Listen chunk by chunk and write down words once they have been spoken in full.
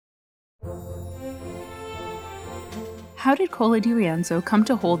How did Cola di Rienzo come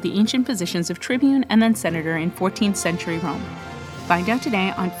to hold the ancient positions of tribune and then senator in 14th century Rome? Find out today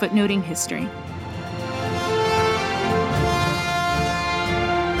on Footnoting History.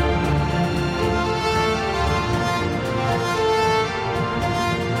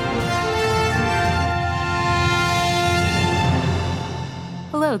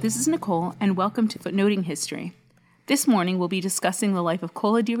 Hello, this is Nicole, and welcome to Footnoting History. This morning we'll be discussing the life of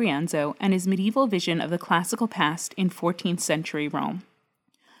Cola di Rienzo and his medieval vision of the classical past in 14th century Rome.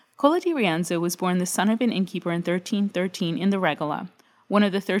 Cola di Rienzo was born the son of an innkeeper in 1313 in the Regula, one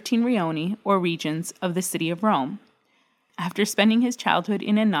of the 13 rioni, or regions, of the city of Rome. After spending his childhood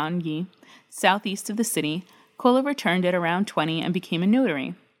in Anagni, southeast of the city, Cola returned at around 20 and became a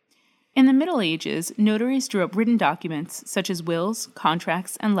notary. In the Middle Ages, notaries drew up written documents such as wills,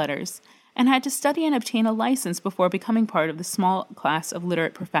 contracts, and letters, and had to study and obtain a license before becoming part of the small class of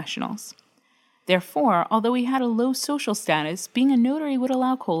literate professionals. Therefore, although he had a low social status, being a notary would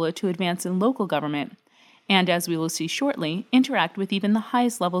allow Cola to advance in local government, and, as we will see shortly, interact with even the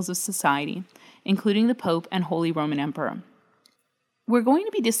highest levels of society, including the Pope and Holy Roman Emperor. We're going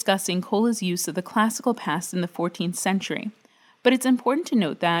to be discussing Cola's use of the classical past in the 14th century, but it's important to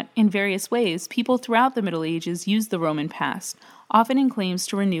note that, in various ways, people throughout the Middle Ages used the Roman past, often in claims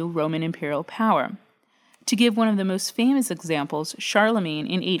to renew Roman imperial power. To give one of the most famous examples, Charlemagne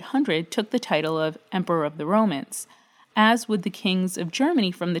in 800 took the title of Emperor of the Romans, as would the kings of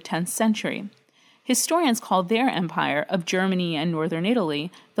Germany from the 10th century. Historians call their empire, of Germany and northern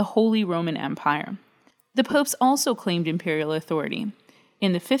Italy, the Holy Roman Empire. The popes also claimed imperial authority.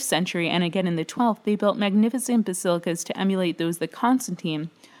 In the 5th century and again in the 12th, they built magnificent basilicas to emulate those that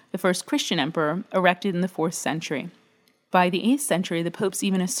Constantine, the first Christian emperor, erected in the 4th century. By the 8th century, the popes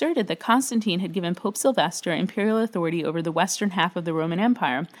even asserted that Constantine had given Pope Sylvester imperial authority over the western half of the Roman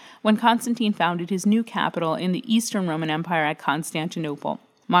Empire when Constantine founded his new capital in the Eastern Roman Empire at Constantinople,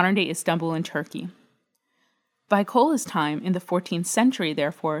 modern-day Istanbul in Turkey. By Cola's time, in the 14th century,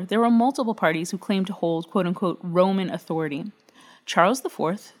 therefore, there were multiple parties who claimed to hold quote-unquote Roman authority. Charles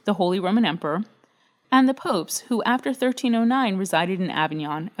IV, the Holy Roman Emperor, and the popes, who after 1309 resided in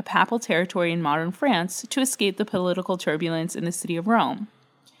Avignon, a papal territory in modern France, to escape the political turbulence in the city of Rome.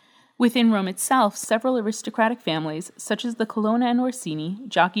 Within Rome itself, several aristocratic families, such as the Colonna and Orsini,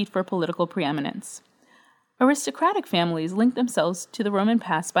 jockeyed for political preeminence. Aristocratic families linked themselves to the Roman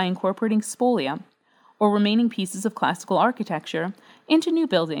past by incorporating spolia, or remaining pieces of classical architecture, into new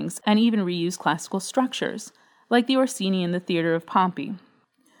buildings and even reused classical structures, like the Orsini in the Theatre of Pompey.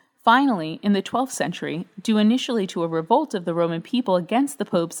 Finally, in the 12th century, due initially to a revolt of the Roman people against the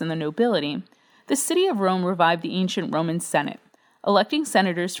popes and the nobility, the city of Rome revived the ancient Roman Senate, electing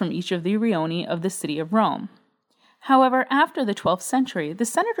senators from each of the rioni of the city of Rome. However, after the 12th century, the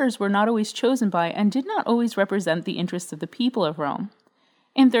senators were not always chosen by and did not always represent the interests of the people of Rome.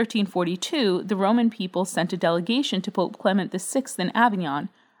 In 1342, the Roman people sent a delegation to Pope Clement VI in Avignon,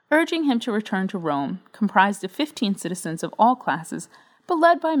 urging him to return to Rome, comprised of 15 citizens of all classes, but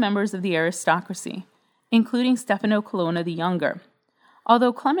led by members of the aristocracy, including Stefano Colonna the Younger.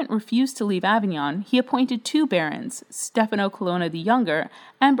 Although Clement refused to leave Avignon, he appointed two barons, Stefano Colonna the Younger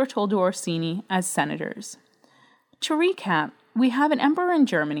and Bertoldo Orsini, as senators. To recap, we have an emperor in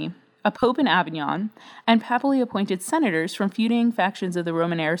Germany, a pope in Avignon, and papally appointed senators from feuding factions of the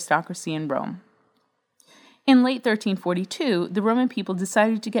Roman aristocracy in Rome. In late 1342, the Roman people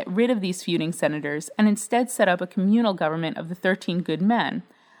decided to get rid of these feuding senators and instead set up a communal government of the 13 good men,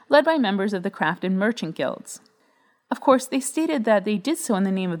 led by members of the craft and merchant guilds. Of course, they stated that they did so in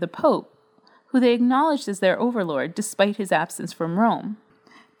the name of the Pope, who they acknowledged as their overlord despite his absence from Rome.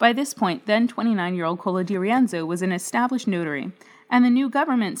 By this point, then 29-year-old Cola di Rienzo was an established notary, and the new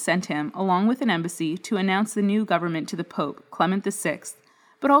government sent him, along with an embassy, to announce the new government to the Pope, Clement VI,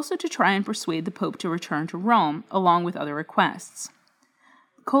 but also to try and persuade the Pope to return to Rome, along with other requests.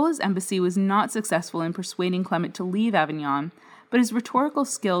 Cola's embassy was not successful in persuading Clement to leave Avignon, but his rhetorical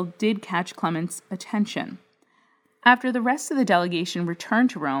skill did catch Clement's attention. After the rest of the delegation returned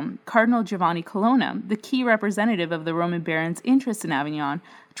to Rome, Cardinal Giovanni Colonna, the key representative of the Roman barons' interest in Avignon,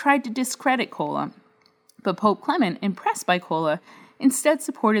 tried to discredit Cola, but Pope Clement, impressed by Cola, instead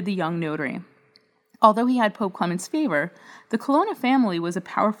supported the young notary. Although he had Pope Clement's favor, the Colonna family was a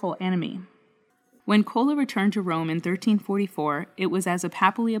powerful enemy. When Cola returned to Rome in 1344, it was as a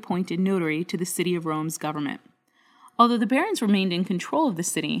papally appointed notary to the city of Rome's government. Although the barons remained in control of the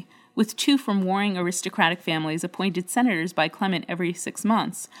city, with two from warring aristocratic families appointed senators by Clement every 6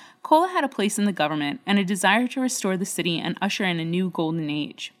 months, Cola had a place in the government and a desire to restore the city and usher in a new golden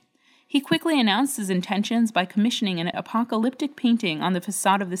age. He quickly announced his intentions by commissioning an apocalyptic painting on the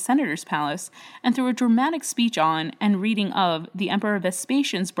facade of the Senator's Palace, and through a dramatic speech on and reading of the Emperor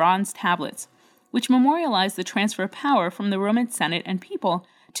Vespasian's bronze tablets, which memorialized the transfer of power from the Roman Senate and people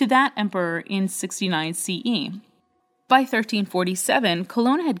to that emperor in 69 CE. By 1347,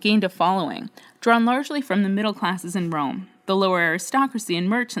 Colonna had gained a following, drawn largely from the middle classes in Rome, the lower aristocracy and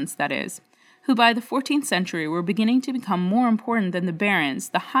merchants, that is, who by the 14th century were beginning to become more important than the barons,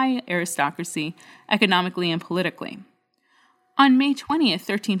 the high aristocracy, economically and politically. On May 20th,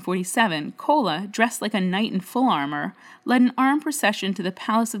 1347, Cola, dressed like a knight in full armor, led an armed procession to the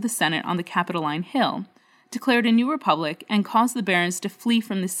Palace of the Senate on the Capitoline Hill, declared a new republic, and caused the barons to flee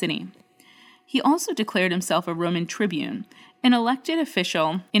from the city. He also declared himself a Roman tribune, an elected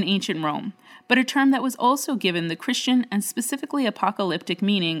official in ancient Rome, but a term that was also given the Christian and specifically apocalyptic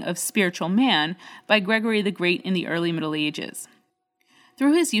meaning of spiritual man by Gregory the Great in the early Middle Ages.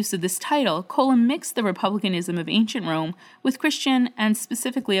 Through his use of this title, Cola mixed the republicanism of ancient Rome with Christian and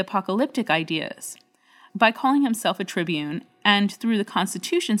specifically apocalyptic ideas. By calling himself a tribune, and through the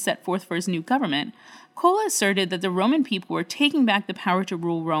constitution set forth for his new government, Cola asserted that the Roman people were taking back the power to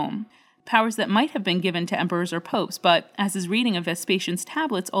rule Rome, powers that might have been given to emperors or popes, but, as his reading of Vespasian's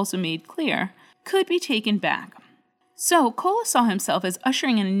tablets also made clear, could be taken back. So, Cola saw himself as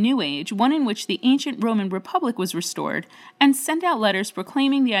ushering in a new age, one in which the ancient Roman Republic was restored, and sent out letters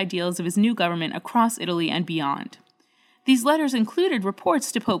proclaiming the ideals of his new government across Italy and beyond. These letters included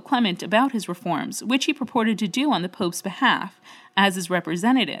reports to Pope Clement about his reforms, which he purported to do on the Pope's behalf, as his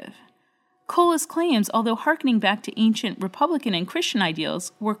representative. Cola's claims, although hearkening back to ancient Republican and Christian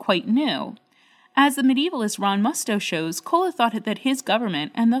ideals, were quite new. As the medievalist Ron Musto shows, Cola thought that his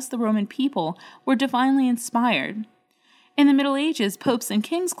government, and thus the Roman people, were divinely inspired. In the Middle Ages, popes and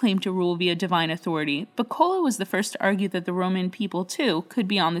kings claimed to rule via divine authority, but Cola was the first to argue that the Roman people, too, could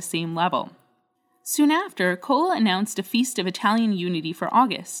be on the same level. Soon after, Cola announced a feast of Italian unity for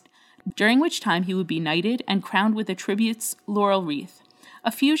August, during which time he would be knighted and crowned with a tribute's laurel wreath,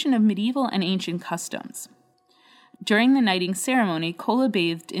 a fusion of medieval and ancient customs. During the knighting ceremony, Cola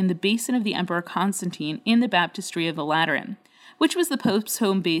bathed in the basin of the Emperor Constantine in the baptistry of the Lateran, which was the Pope's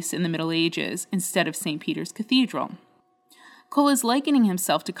home base in the Middle Ages, instead of St. Peter's Cathedral. Cola's likening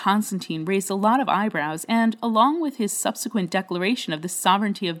himself to Constantine raised a lot of eyebrows, and, along with his subsequent declaration of the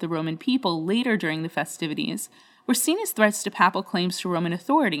sovereignty of the Roman people later during the festivities, were seen as threats to papal claims to Roman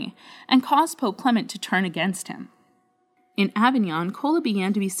authority, and caused Pope Clement to turn against him. In Avignon, Cola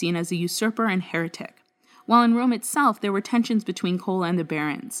began to be seen as a usurper and heretic, while in Rome itself there were tensions between Cola and the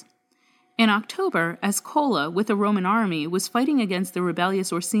barons. In October, as Cola, with a Roman army, was fighting against the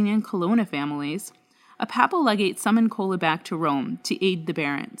rebellious Orsini Colonna families, a papal legate summoned Cola back to Rome to aid the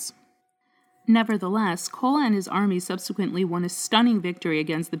barons. Nevertheless, Cola and his army subsequently won a stunning victory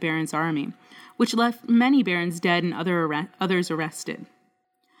against the barons' army, which left many barons dead and others arrested.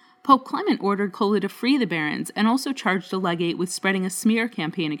 Pope Clement ordered Cola to free the barons and also charged the legate with spreading a smear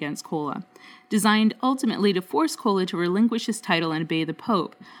campaign against Cola, designed ultimately to force Cola to relinquish his title and obey the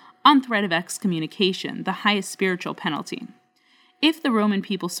Pope, on threat of excommunication, the highest spiritual penalty. If the Roman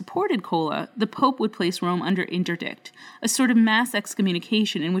people supported Cola, the Pope would place Rome under interdict, a sort of mass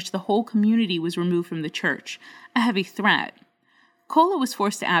excommunication in which the whole community was removed from the church, a heavy threat. Cola was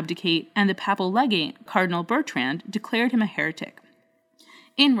forced to abdicate, and the papal legate, Cardinal Bertrand, declared him a heretic.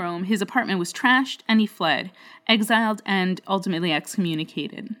 In Rome, his apartment was trashed, and he fled, exiled and ultimately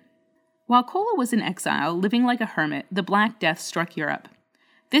excommunicated. While Cola was in exile, living like a hermit, the Black Death struck Europe.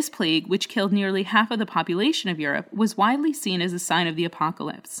 This plague, which killed nearly half of the population of Europe, was widely seen as a sign of the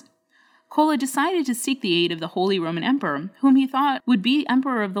apocalypse. Cola decided to seek the aid of the Holy Roman Emperor, whom he thought would be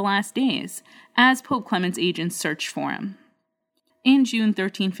Emperor of the last days, as Pope Clement's agents searched for him. In June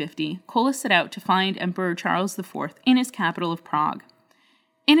 1350, Cola set out to find Emperor Charles IV in his capital of Prague.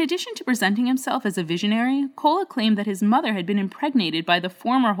 In addition to presenting himself as a visionary, Cola claimed that his mother had been impregnated by the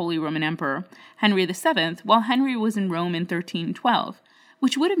former Holy Roman Emperor, Henry VII, while Henry was in Rome in 1312,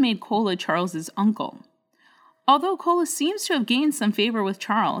 which would have made Cola Charles's uncle. Although Cola seems to have gained some favor with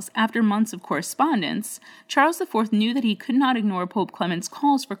Charles after months of correspondence, Charles IV knew that he could not ignore Pope Clement's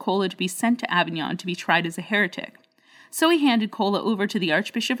calls for Cola to be sent to Avignon to be tried as a heretic, so he handed Cola over to the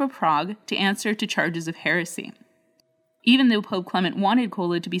Archbishop of Prague to answer to charges of heresy. Even though Pope Clement wanted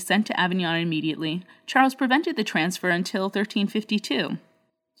Cola to be sent to Avignon immediately, Charles prevented the transfer until 1352.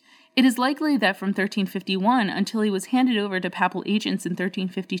 It is likely that from 1351 until he was handed over to papal agents in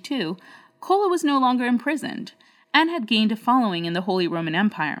 1352, Cola was no longer imprisoned, and had gained a following in the Holy Roman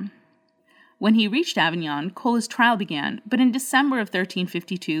Empire. When he reached Avignon, Cola's trial began, but in December of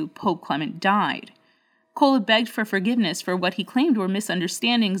 1352, Pope Clement died. Cola begged for forgiveness for what he claimed were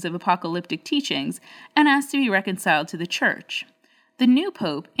misunderstandings of apocalyptic teachings and asked to be reconciled to the church. The new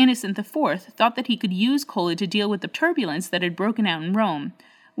pope, Innocent IV, thought that he could use Cola to deal with the turbulence that had broken out in Rome,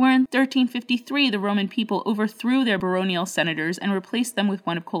 where in 1353 the Roman people overthrew their baronial senators and replaced them with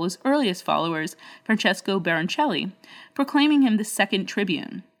one of Cola's earliest followers, Francesco Baroncelli, proclaiming him the second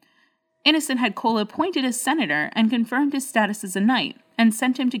tribune. Innocent had Cola appointed as senator and confirmed his status as a knight, and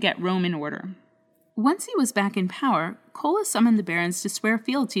sent him to get Rome in order. Once he was back in power, Cola summoned the barons to swear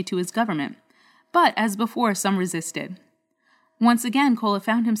fealty to his government, but as before some resisted. Once again, Cola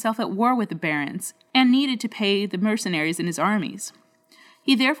found himself at war with the barons, and needed to pay the mercenaries in his armies.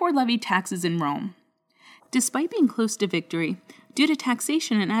 He therefore levied taxes in Rome. Despite being close to victory, due to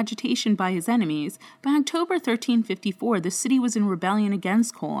taxation and agitation by his enemies, by October 1354 the city was in rebellion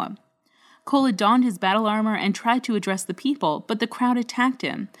against Cola. Cola donned his battle armor and tried to address the people, but the crowd attacked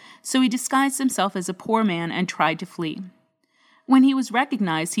him, so he disguised himself as a poor man and tried to flee. When he was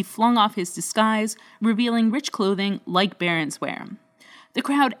recognized, he flung off his disguise, revealing rich clothing like barons wear. The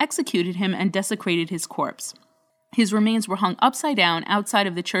crowd executed him and desecrated his corpse. His remains were hung upside down outside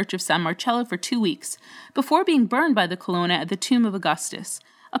of the church of San Marcello for 2 weeks, before being burned by the Colonna at the tomb of Augustus,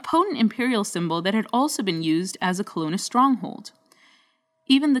 a potent imperial symbol that had also been used as a Colonna stronghold.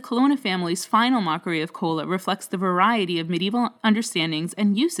 Even the Colonna family's final mockery of Cola reflects the variety of medieval understandings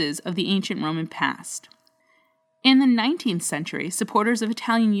and uses of the ancient Roman past. In the 19th century, supporters of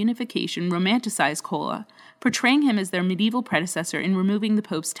Italian unification romanticized Cola, portraying him as their medieval predecessor in removing the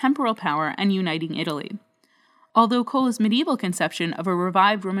Pope's temporal power and uniting Italy. Although Cola's medieval conception of a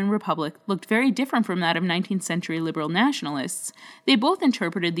revived Roman Republic looked very different from that of 19th century liberal nationalists, they both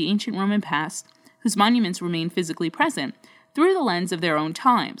interpreted the ancient Roman past, whose monuments remain physically present, through the lens of their own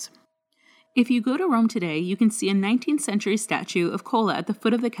times. If you go to Rome today, you can see a 19th century statue of Cola at the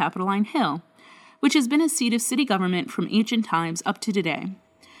foot of the Capitoline Hill, which has been a seat of city government from ancient times up to today.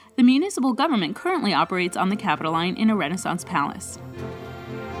 The municipal government currently operates on the Capitoline in a Renaissance palace.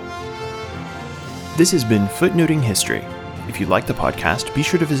 This has been Footnoting History. If you like the podcast, be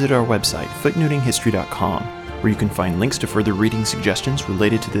sure to visit our website, footnotinghistory.com, where you can find links to further reading suggestions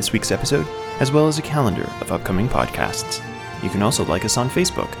related to this week's episode, as well as a calendar of upcoming podcasts. You can also like us on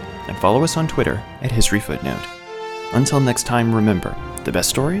Facebook and follow us on Twitter at History Footnote. Until next time, remember, the best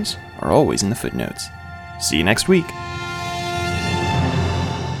stories are always in the footnotes. See you next week!